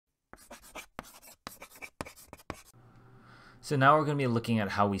So now we're going to be looking at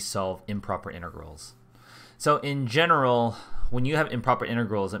how we solve improper integrals. So in general, when you have improper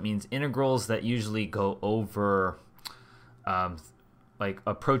integrals, that means integrals that usually go over like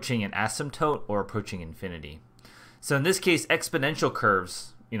approaching an asymptote or approaching infinity. So in this case, exponential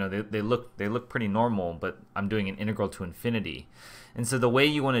curves, you know, they look pretty normal, but I'm doing an integral to infinity. And so the way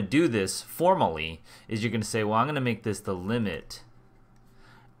you want to do this formally is you're going to say, well, I'm going to make this the limit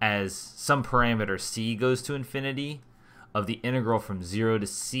as some parameter c goes to infinity of the integral from 0 to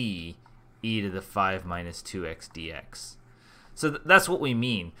c e to the 5 minus 2x dx. So that's what we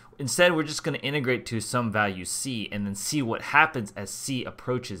mean. Instead, we're just going to integrate to some value c and then see what happens as c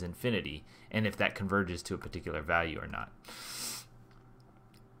approaches infinity and if that converges to a particular value or not.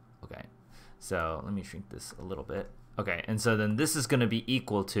 Okay, so let me shrink this a little bit. Okay, and so then this is going to be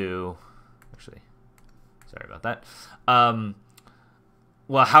equal to, actually, sorry about that.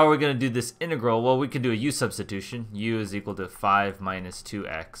 Well, how are we going to do this integral? Well, we can do a u substitution. U is equal to 5 minus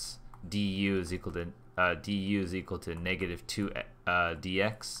 2x. du is equal to negative 2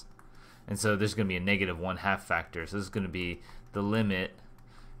 dx. And so there's going to be a negative 1/2 factor. So this is going to be the limit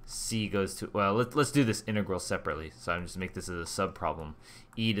c goes to, well, let's do this integral separately. So I'm just make this as a subproblem.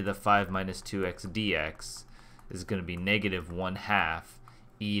 E to the 5 minus 2x dx is going to be negative 1/2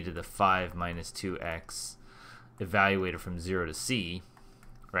 e to the 5 minus 2x evaluated from 0 to c.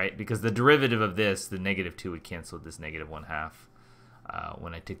 Right? Because the derivative of this, the negative 2 would cancel this negative 1/2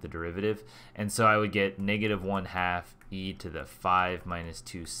 when I take the derivative. And so I would get negative 1/2 e to the 5 minus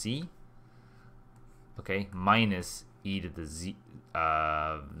 2c, okay, minus e to the z,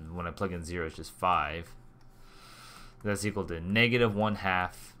 when I plug in 0, it's just 5. That's equal to negative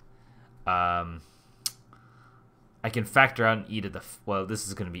 1/2. I can factor out an e to the, well, this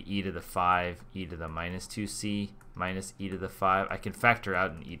is going to be e to the 5, e to the minus 2c, minus e to the 5. I can factor out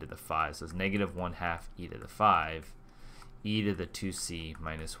an e to the 5, so it's negative 1/2 e to the 5, e to the 2c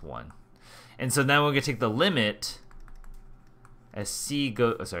minus 1. And so now we're going to take the limit as c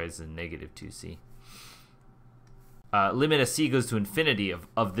goes, oh, sorry, it's a negative 2c. Limit as c goes to infinity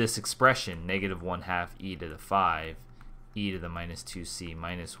of this expression, negative 1/2 e to the 5, e to the minus 2c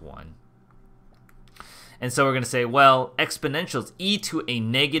minus 1. And so we're going to say, well, exponentials, e to a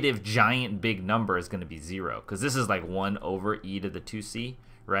negative giant big number is going to be 0, because this is like 1 over e to the 2c,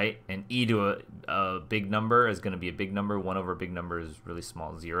 right? And e to a big number is going to be a big number. 1 over a big number is really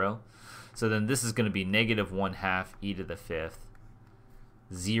small, 0. So then this is going to be negative 1/2 e to the 5th,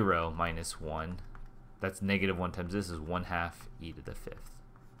 0 minus 1. That's negative 1 times this is 1/2 e to the 5th.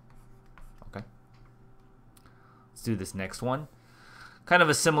 Okay. Let's do this next one. Kind of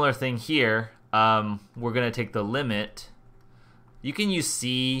a similar thing here. We're going to take the limit. You can use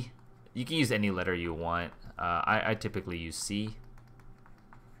c. You can use any letter you want. I typically use c.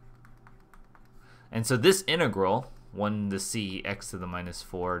 And so this integral, 1 to c x to the minus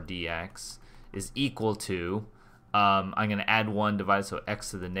 4 dx, is equal to, I'm going to add 1 divided, so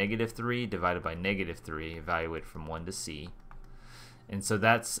x to the negative 3 divided by negative 3, evaluate from 1 to c. And so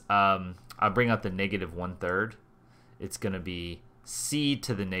that's, I'll bring out the negative 1/3. It's going to be c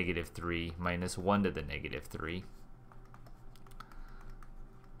to the negative 3 minus 1 to the negative 3.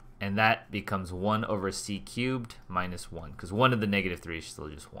 And that becomes 1 over c cubed minus 1, because 1 to the negative 3 is still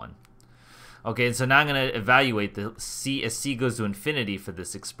just 1. Okay, and so now I'm going to evaluate the c as c goes to infinity for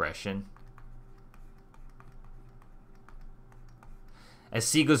this expression. As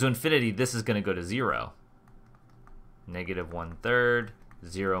c goes to infinity, this is going to go to 0. Negative 1/3,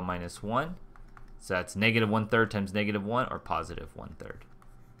 0 minus 1. So that's negative 1/3 times negative 1, or positive 1/3.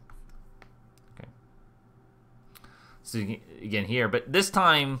 Okay. So again here, but this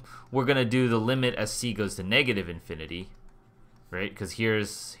time we're going to do the limit as c goes to negative infinity, right? Because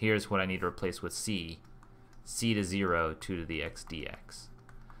here's what I need to replace with c. c to 0, 2 to the x dx.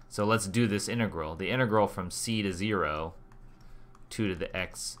 So let's do this integral. The integral from c to 0, 2 to the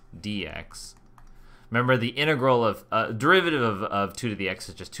x dx. Remember, the integral of derivative of 2 to the x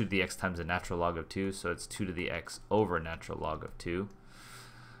is just 2 to the x times the natural log of 2, so it's 2 to the x over natural log of 2.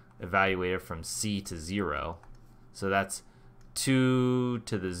 Evaluated from c to 0. So that's 2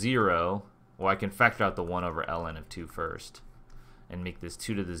 to the 0. Well, I can factor out the 1 over ln of 2 first and make this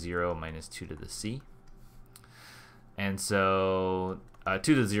 2 to the 0 minus 2 to the c. And so 2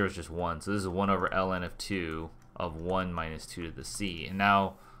 to the 0 is just 1. So this is 1 over ln of 2 of 1 minus 2 to the c. And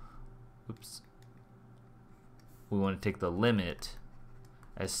now, oops, we want to take the limit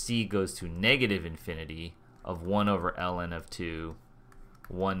as c goes to negative infinity of 1 over ln of 2,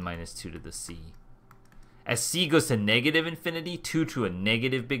 1 minus 2 to the c. As c goes to negative infinity, 2 to a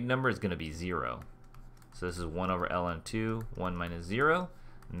negative big number is going to be 0. So this is 1 over ln of 2, 1 minus 0,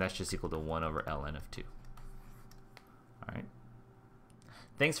 and that's just equal to 1 over ln of 2. All right.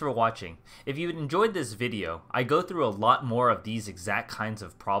 Thanks for watching. If you enjoyed this video, I go through a lot more of these exact kinds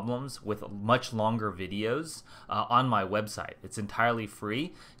of problems with much longer videos on my website. It's entirely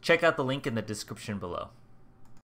free. Check out the link in the description below.